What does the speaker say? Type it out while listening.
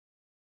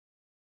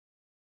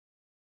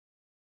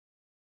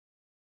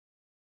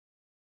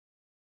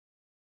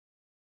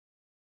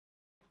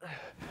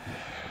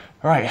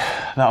Right,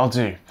 that'll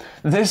do.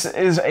 This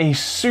is a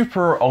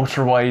super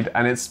ultra wide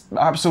and it's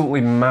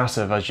absolutely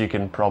massive, as you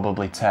can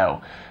probably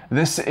tell.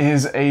 This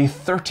is a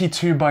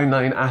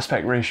 32:9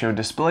 aspect ratio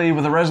display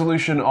with a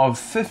resolution of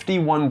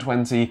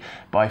 5120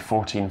 by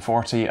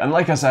 1440, and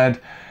like I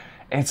said,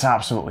 it's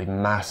absolutely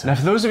massive. Now,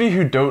 for those of you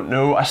who don't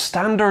know, a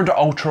standard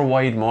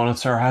ultra-wide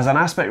monitor has an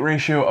aspect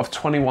ratio of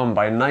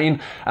 21:9,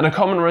 and a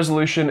common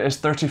resolution is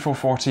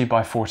 3440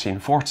 by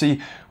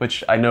 1440,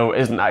 which I know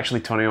isn't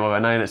actually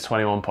 21:9, it's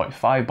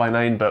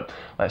 21.5:9, but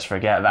let's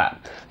forget that.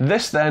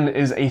 This then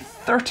is a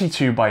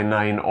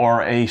 32:9,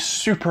 or a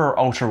super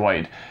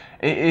ultra-wide.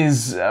 It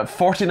is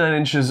 49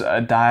 inches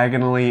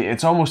diagonally,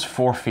 it's almost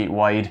 4 feet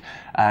wide,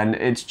 and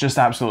it's just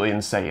absolutely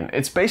insane.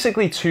 It's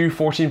basically two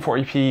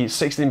 1440p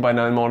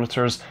 16:9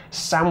 monitors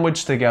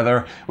sandwiched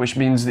together, which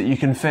means that you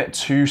can fit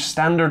two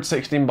standard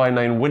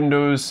 16:9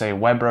 windows, say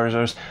web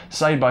browsers,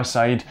 side by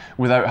side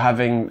without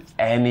having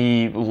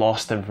any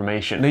lost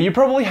information. Now, you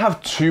probably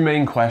have two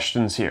main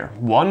questions here.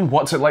 One,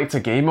 what's it like to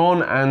game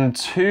on? And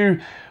two,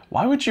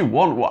 why would you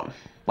want one?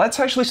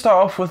 Let's actually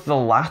start off with the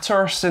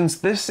latter, since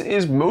this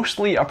is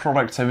mostly a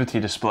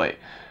productivity display.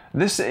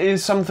 This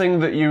is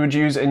something that you would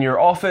use in your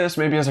office,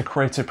 maybe as a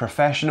creative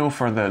professional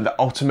for the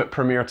ultimate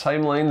Premiere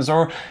timelines,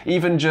 or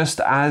even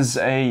just as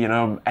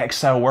a,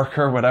 Excel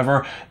worker,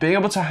 whatever. Being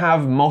able to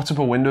have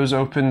multiple windows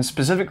open,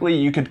 specifically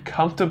you could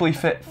comfortably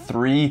fit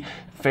 3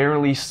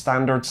 fairly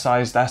standard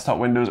sized desktop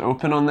windows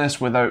open on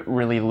this without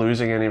really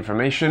losing any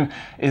information,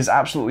 is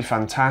absolutely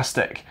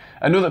fantastic.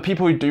 I know that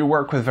people who do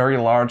work with very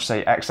large,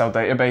 say, Excel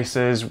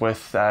databases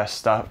with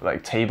stuff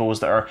like tables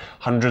that are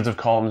hundreds of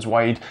columns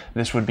wide,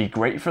 this would be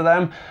great for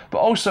them, but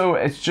also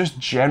it's just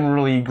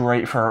generally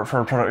great for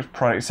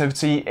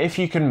productivity if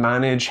you can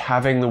manage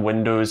having the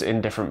windows in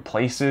different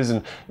places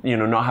and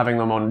not having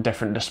them on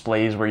different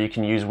displays where you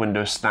can use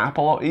Windows Snap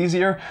a lot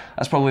easier.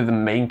 That's probably the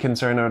main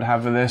concern I would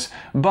have with this,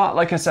 but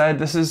like I said,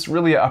 this is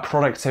really a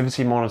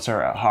productivity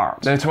monitor at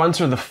heart. Now, to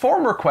answer the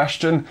former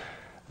question,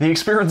 the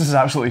experience is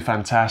absolutely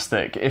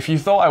fantastic. If you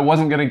thought I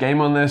wasn't going to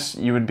game on this,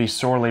 you would be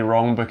sorely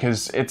wrong,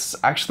 because it's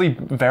actually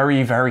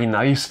very, very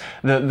nice.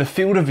 The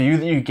field of view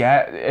that you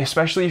get,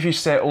 especially if you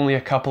sit only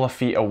a couple of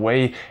feet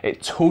away,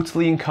 it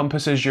totally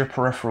encompasses your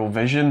peripheral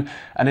vision,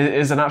 and it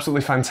is an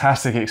absolutely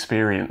fantastic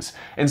experience.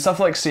 In stuff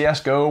like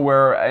CSGO,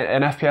 where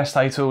in FPS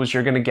titles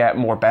you're going to get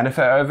more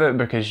benefit out of it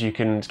because you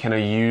can kind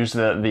of use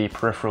the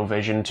peripheral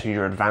vision to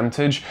your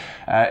advantage,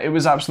 it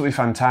was absolutely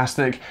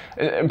fantastic.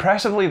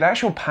 Impressively, the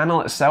actual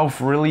panel itself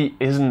really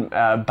isn't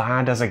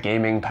bad as a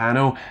gaming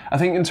panel. I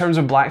think in terms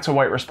of black to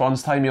white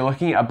response time, you're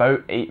looking at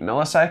about 8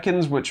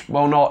 milliseconds, which,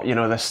 while not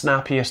the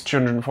snappiest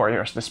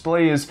 240Hz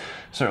display, is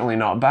certainly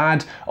not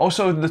bad.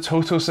 Also, the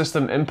total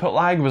system input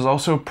lag was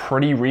also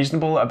pretty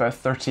reasonable at about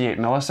 38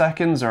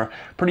 milliseconds, or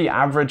pretty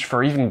average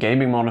for even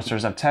gaming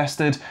monitors I've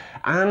tested.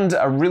 And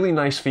a really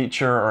nice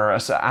feature, or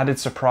an added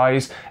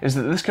surprise, is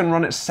that this can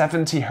run at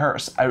 70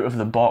 Hz out of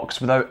the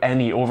box without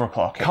any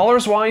overclocking.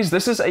 Colors wise,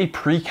 this is a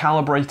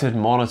pre-calibrated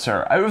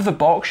monitor. Out of the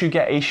box, you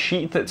get a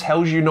sheet that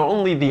tells you not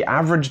only the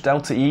average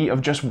delta E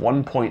of just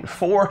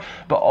 1.4,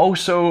 but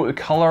also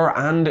color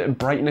and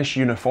brightness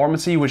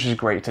uniformity, which is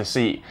great to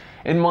see.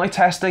 In my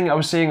testing, I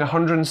was seeing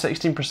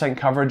 116%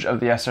 coverage of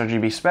the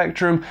sRGB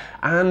spectrum,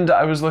 and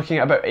I was looking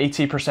at about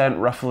 80%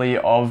 roughly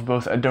of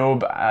both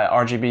Adobe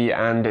RGB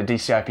and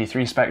DCI-P3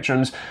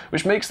 spectrums,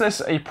 which makes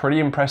this a pretty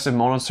impressive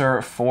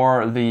monitor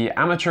for the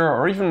amateur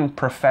or even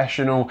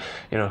professional,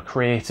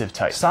 creative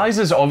type. Size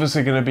is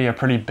obviously going to be a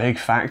pretty big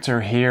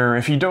factor here.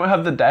 If you don't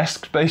have the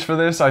desk space for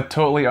this, I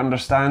totally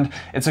understand.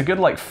 It's a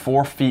good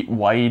 4 feet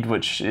wide,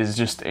 which is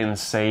just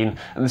insane.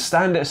 And the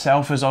stand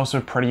itself is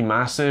also pretty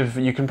massive.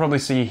 You can probably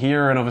see here,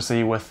 and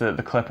obviously with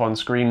the clip on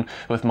screen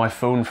with my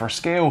phone for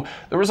scale,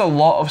 there is a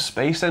lot of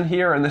space in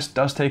here, and this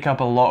does take up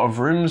a lot of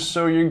rooms,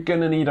 so you're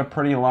gonna need a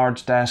pretty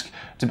large desk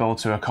to be able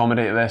to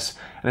accommodate this.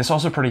 And it's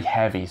also pretty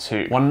heavy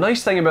too. One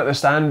nice thing about the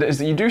stand is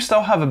that you do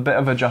still have a bit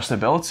of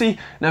adjustability.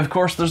 Now, of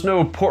course, there's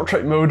no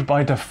portrait mode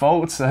by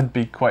default, so that'd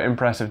be quite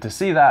impressive to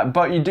see that,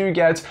 but you do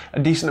get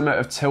a decent amount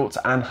of tilt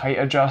and height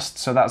adjust,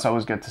 so that's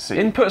always good to see.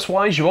 Inputs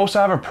wise, you also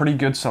have a pretty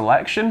good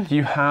selection.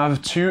 You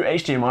have 2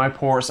 HDMI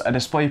ports, a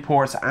display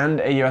port, and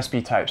a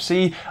USB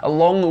Type-C,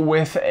 along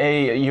with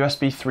a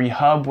USB 3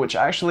 hub, which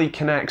actually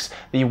connects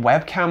the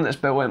webcam that's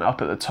built in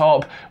up at the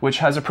top, which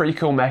has a pretty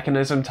cool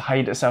mechanism to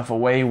hide itself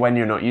away when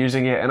you're not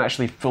using it, and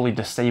actually fully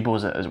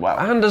disables it as well.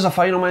 And as a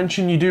final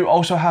mention, you do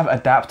also have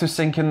adaptive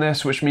sync in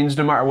this, which means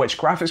no matter which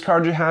graphics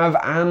card you have,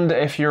 and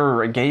if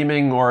you're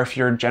gaming or if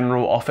you're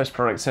general office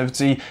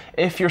productivity,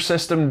 if your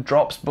system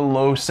drops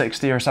below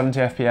 60 or 70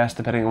 FPS,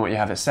 depending on what you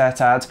have it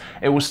set at,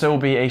 it will still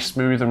be a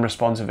smooth and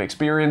responsive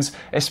experience.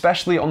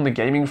 Especially on the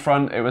gaming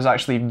front, it was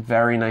actually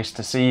very nice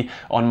to see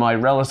on my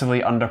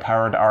relatively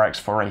underpowered RX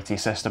 480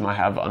 system I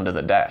have under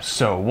the desk.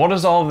 So what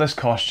does all of this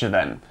cost you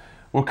then?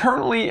 Well,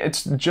 currently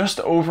it's just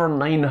over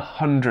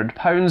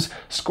 £900,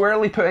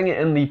 squarely putting it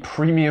in the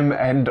premium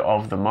end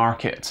of the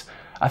market.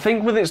 I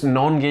think with its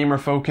non-gamer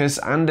focus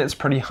and its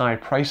pretty high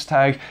price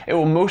tag, it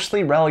will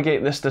mostly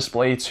relegate this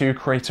display to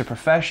creative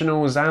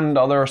professionals and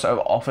other sort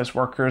of office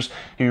workers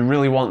who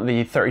really want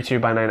the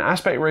 32:9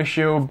 aspect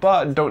ratio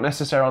but don't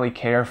necessarily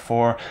care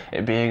for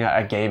it being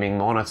a gaming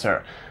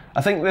monitor.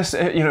 I think this,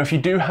 if you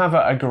do have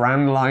a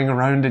grand lying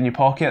around in your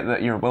pocket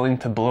that you're willing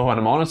to blow on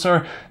a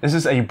monitor, this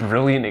is a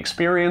brilliant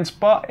experience,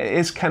 but it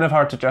is kind of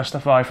hard to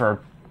justify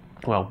for,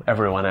 well,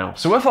 everyone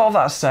else. So with all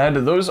that said,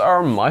 those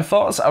are my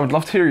thoughts. I would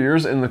love to hear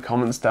yours in the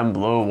comments down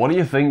below. What do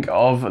you think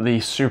of the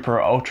super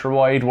ultra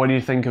wide? What do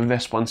you think of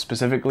this one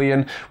specifically?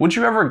 And would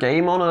you ever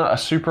game on a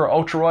super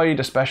ultra wide,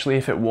 especially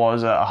if it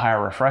was a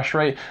higher refresh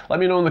rate? Let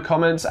me know in the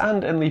comments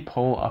and in the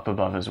poll up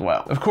above as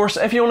well. Of course,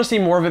 if you want to see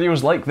more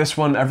videos like this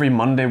one every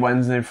Monday,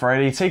 Wednesday, and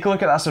Friday, take a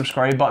look at that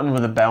subscribe button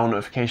with the bell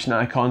notification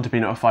icon to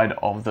be notified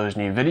of those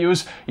new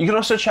videos. You can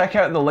also check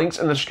out the links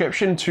in the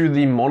description to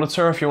the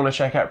monitor if you want to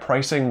check out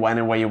pricing when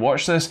and where you watch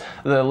this.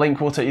 The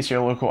link will take you to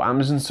your local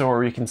Amazon store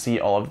where you can see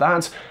all of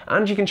that,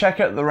 and you can check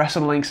out the rest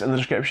of the links in the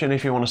description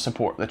if you want to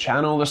support the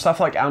channel. There's stuff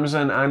like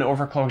Amazon and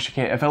Overclock's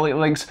UK affiliate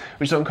links,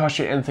 which don't cost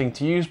you anything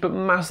to use but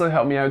massively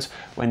help me out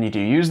when you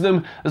do use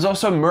them. There's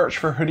also merch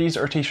for hoodies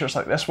or t-shirts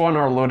like this one,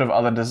 or a load of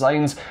other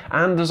designs,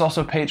 and there's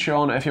also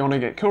Patreon if you want to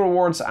get cool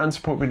rewards and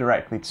support me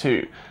directly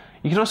too.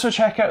 You can also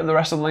check out the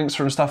rest of the links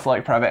from stuff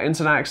like private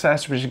internet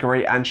access, which is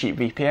great, and cheap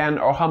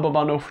VPN, or Humble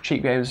Bundle for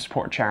cheap games to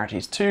support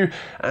charities too.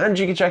 And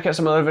you can check out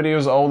some other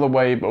videos all the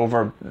way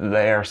over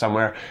there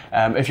somewhere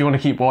if you want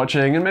to keep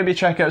watching, and maybe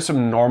check out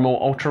some normal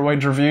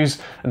ultra-wide reviews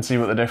and see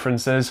what the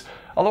difference is.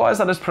 Otherwise,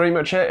 that is pretty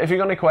much it. If you've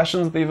got any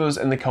questions, leave those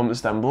in the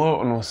comments down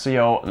below, and we'll see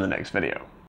you all in the next video.